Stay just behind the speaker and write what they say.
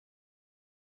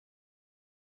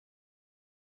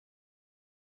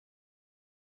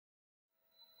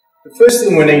The first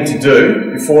thing we need to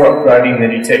do before upgrading the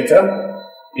detector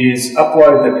is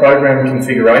upload the program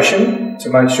configuration to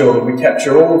make sure that we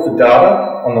capture all of the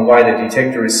data on the way the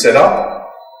detector is set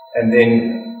up, and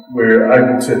then we're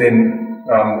able to then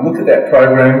look at that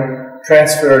program,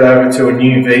 transfer it over to a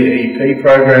new VEP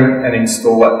program and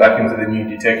install that back into the new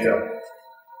detector.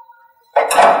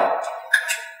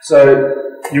 So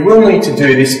you will need to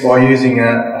do this by using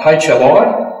a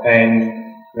HLI and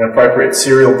an appropriate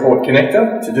serial port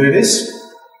connector to do this.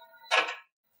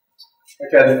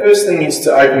 Okay, the first thing is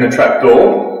to open the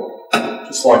trapdoor,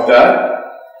 just like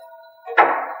that.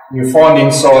 You'll find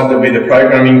inside there'll be the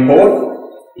programming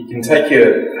port. You can take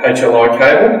your HLI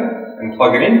cable and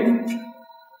plug it in.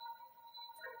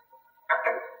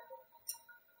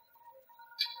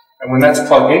 And when that's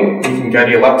plugged in, you can go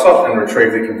to your laptop and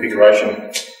retrieve the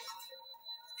configuration.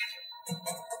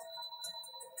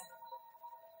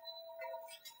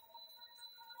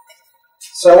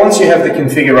 So once you have the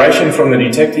configuration from the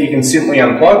detector, you can simply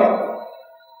unplug.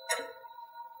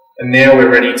 And now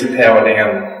we're ready to power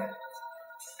down.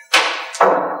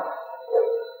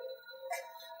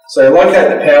 So locate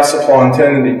the power supply and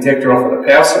turn the detector off at the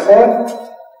power supply.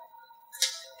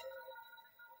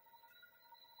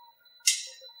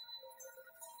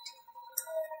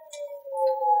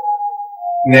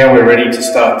 Now we're ready to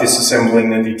start disassembling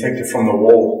the detector from the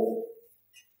wall.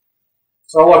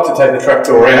 So I like to take the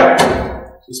trapdoor out.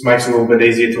 Just makes it a little bit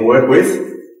easier to work with.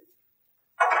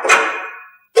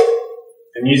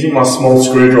 And using my small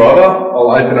screwdriver,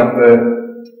 I'll open up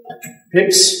the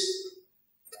pips,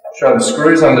 show the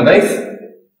screws underneath,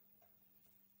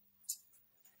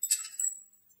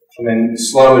 and then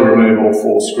slowly remove all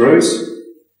 4 screws.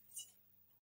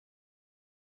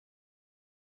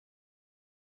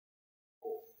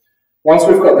 Once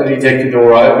we've got the detector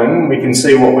door open, we can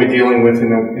see what we're dealing with in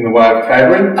the way of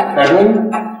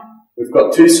cabling. We've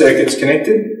got 2 circuits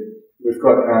connected. We've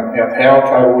got our power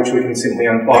cable, which we can simply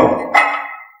unplug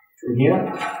from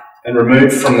here and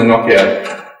remove from the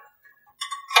knockout.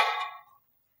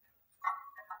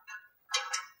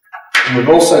 And we've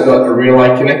also got a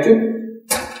relay connected.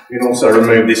 We can also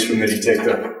remove this from the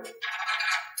detector.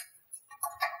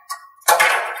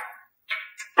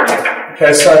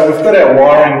 Okay, so we've got our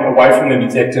wiring away from the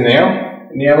detector now,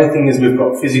 and the only thing is we've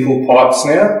got physical pipes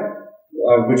now,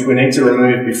 which we need to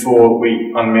remove before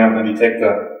we unmount the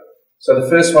detector. So the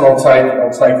first one I'll take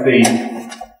the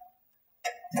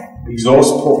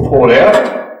exhaust port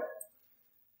out.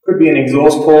 Could be an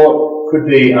exhaust port, could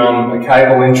be a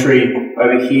cable entry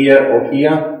over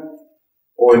here,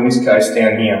 or in this case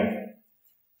down here.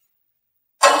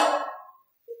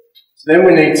 So then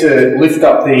we need to lift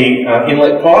up the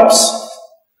inlet pipes.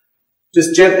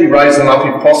 Just gently raise them up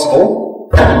if possible,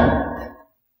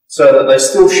 so that they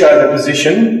still show the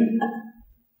position,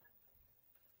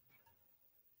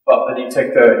 but the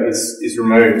detector is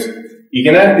removed. You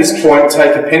can at this point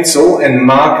take a pencil and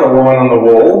mark a line on the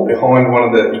wall behind one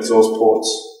of the exhaust ports.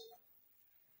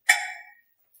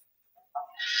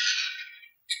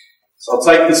 So I'll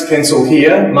take this pencil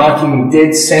here, marking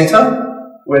dead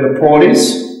centre where the port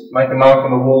is, make a mark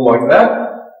on the wall like that.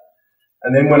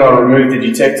 And then when I remove the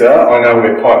detector, I know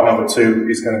where pipe number 2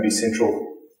 is going to be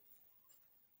central.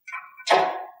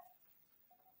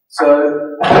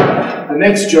 So the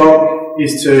next job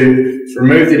is to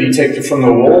remove the detector from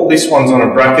the wall. This one's on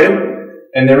a bracket,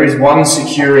 and there is one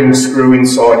securing screw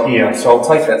inside here. So I'll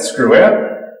take that screw out.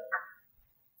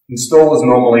 Installers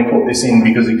normally put this in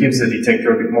because it gives the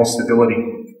detector a bit more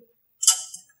stability.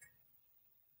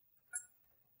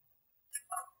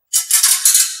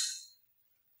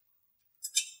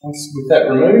 Once with that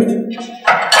removed,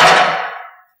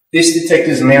 this detector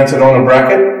is mounted on a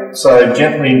bracket, so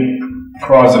gently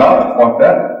prise it up like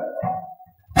that,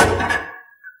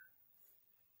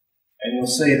 and you'll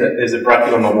see that there's a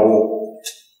bracket on the wall.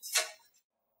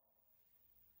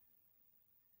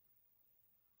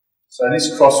 So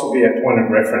this cross will be our point of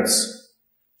reference.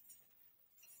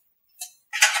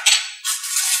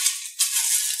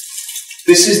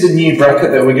 This is the new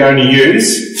bracket that we're going to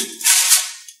use.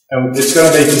 And it's going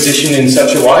to be positioned in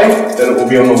such a way that it will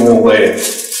be on the wall there.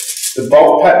 The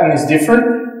bolt pattern is different,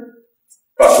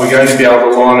 but we're going to be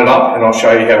able to line it up, and I'll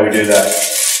show you how we do that.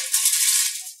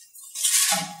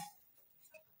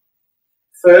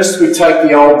 First, we take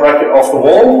the old bracket off the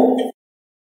wall.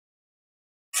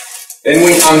 Then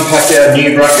we unpack our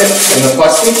new bracket from the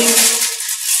plastic.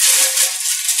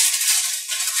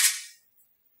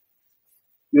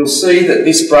 You'll see that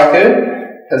this bracket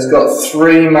has got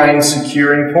 3 main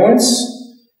securing points,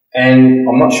 and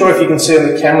I'm not sure if you can see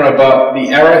on the camera, but the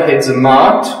arrowheads are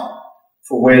marked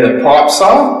for where the pipes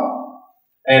are,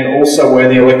 and also where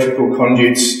the electrical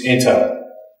conduits enter.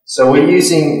 So we're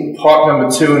using pipe number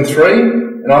 2 and 3,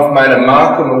 and I've made a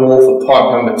mark on the wall for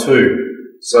pipe number 2.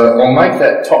 So I'll make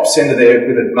that top centre there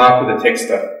with a mark with a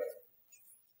texter.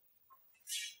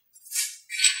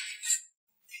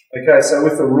 Okay, so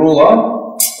with the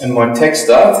ruler and my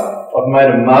texter, I've made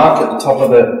a mark at the top of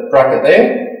the bracket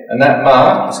there, and that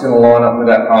mark is going to line up with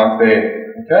that mark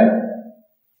there. Okay?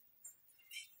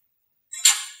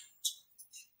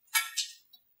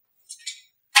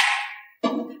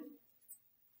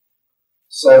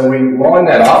 So we line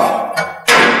that up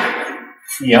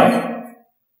here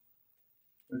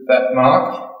with that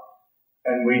mark,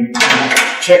 and we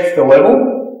check the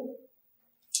level,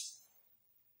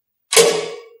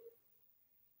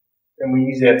 and we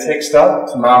use our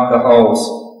texter to mark the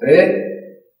holes there,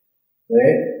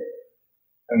 there,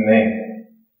 and there.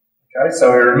 Okay, so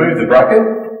we remove the bracket,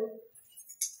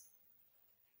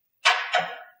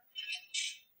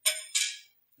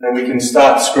 and we can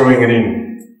start screwing it in.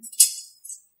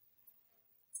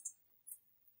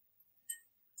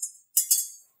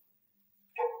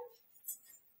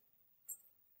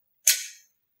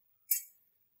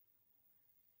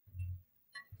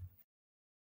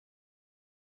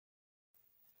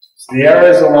 So the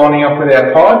arrows are lining up with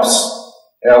our pipes.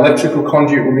 Our electrical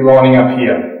conduit will be lining up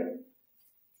here.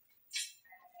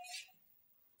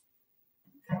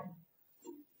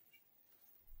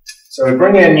 So we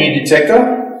bring our new detector,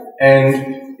 and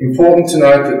important to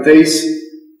note that these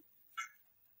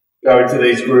go into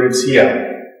these grooves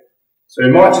here. So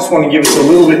we might just want to give us a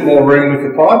little bit more room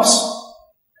with the pipes.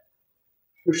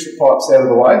 Push the pipes out of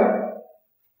the way.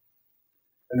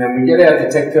 And then we get our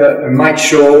detector and make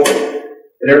sure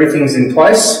that everything's in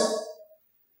place.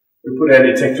 We put our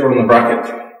detector on the bracket.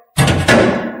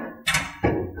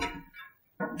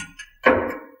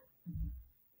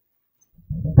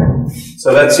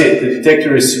 So that's it, the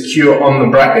detector is secure on the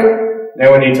bracket.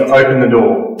 Now we need to open the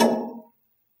door.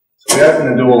 So we open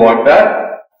the door like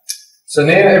that. So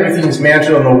now everything's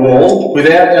mounted on the wall.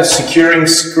 Without a securing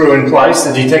screw in place,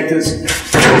 the detector's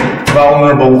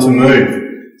vulnerable to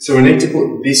move. So we need to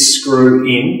put this screw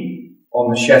in on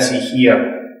the chassis here.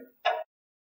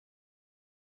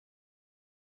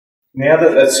 Now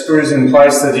that that screw's in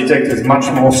place, the detector is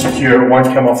much more secure, it won't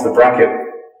come off the bracket.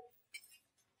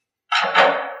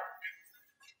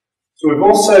 So we've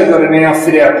also got to now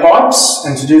fit our pipes,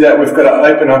 and to do that we've got to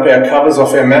open up our covers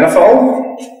off our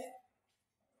manifold.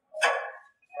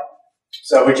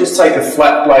 So we just take a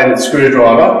flat bladed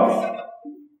screwdriver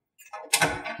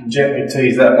and gently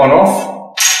tease that one off.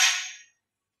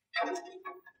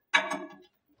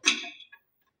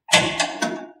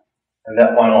 And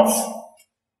that one off.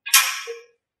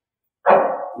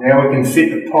 Now we can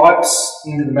fit the pipes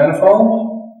into the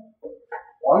manifold.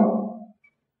 1,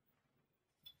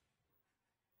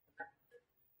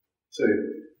 2.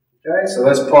 Okay, so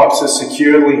those pipes are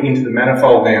securely into the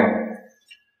manifold now.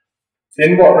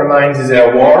 Then what remains is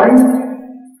our wiring.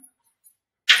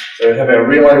 So we have our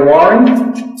relay wiring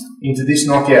into this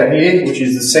knockout here, which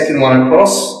is the second one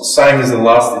across, same as the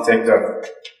last detector.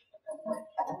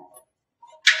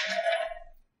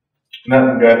 And that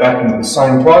will go back into the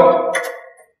same plug.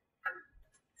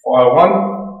 Fire 1,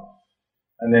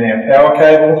 and then our power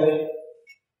cable.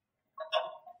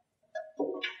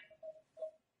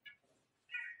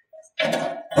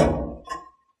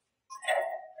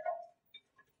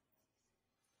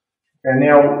 And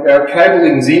now our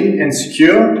cabling's in and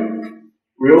secure.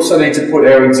 We also need to put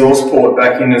our exhaust port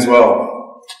back in as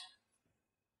well.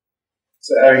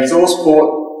 So our exhaust port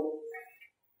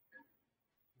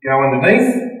go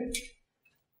underneath.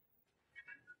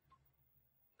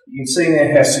 You can see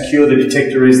now how secure the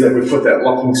detector is that we put that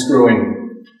locking screw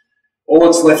in. All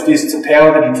that's left is to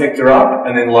power the detector up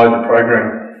and then load the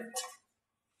program.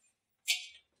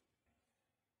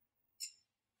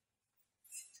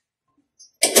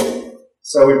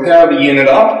 So we power the unit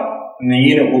up, and the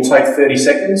unit will take 30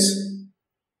 seconds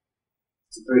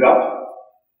to boot up.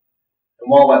 And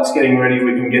while that's getting ready,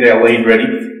 we can get our lead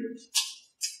ready.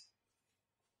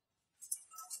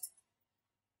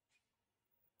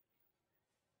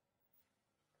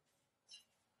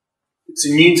 It's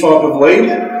a new type of lead.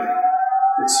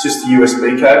 It's just a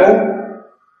USB cable.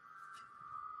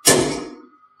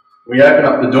 We open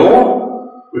up the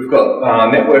door. We've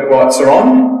got network lights are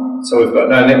on. So we've got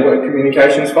no network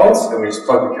communications faults, and we just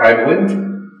plug the cable in.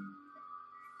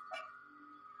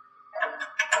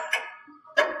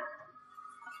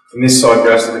 And this side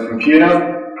goes to the computer.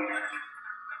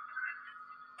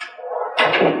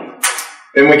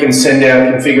 Then we can send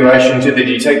our configuration to the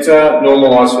detector,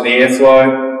 normalise for the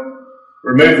airflow,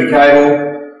 remove the cable,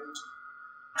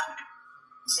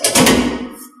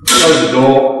 close the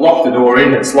door, lock the door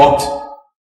in, it's locked.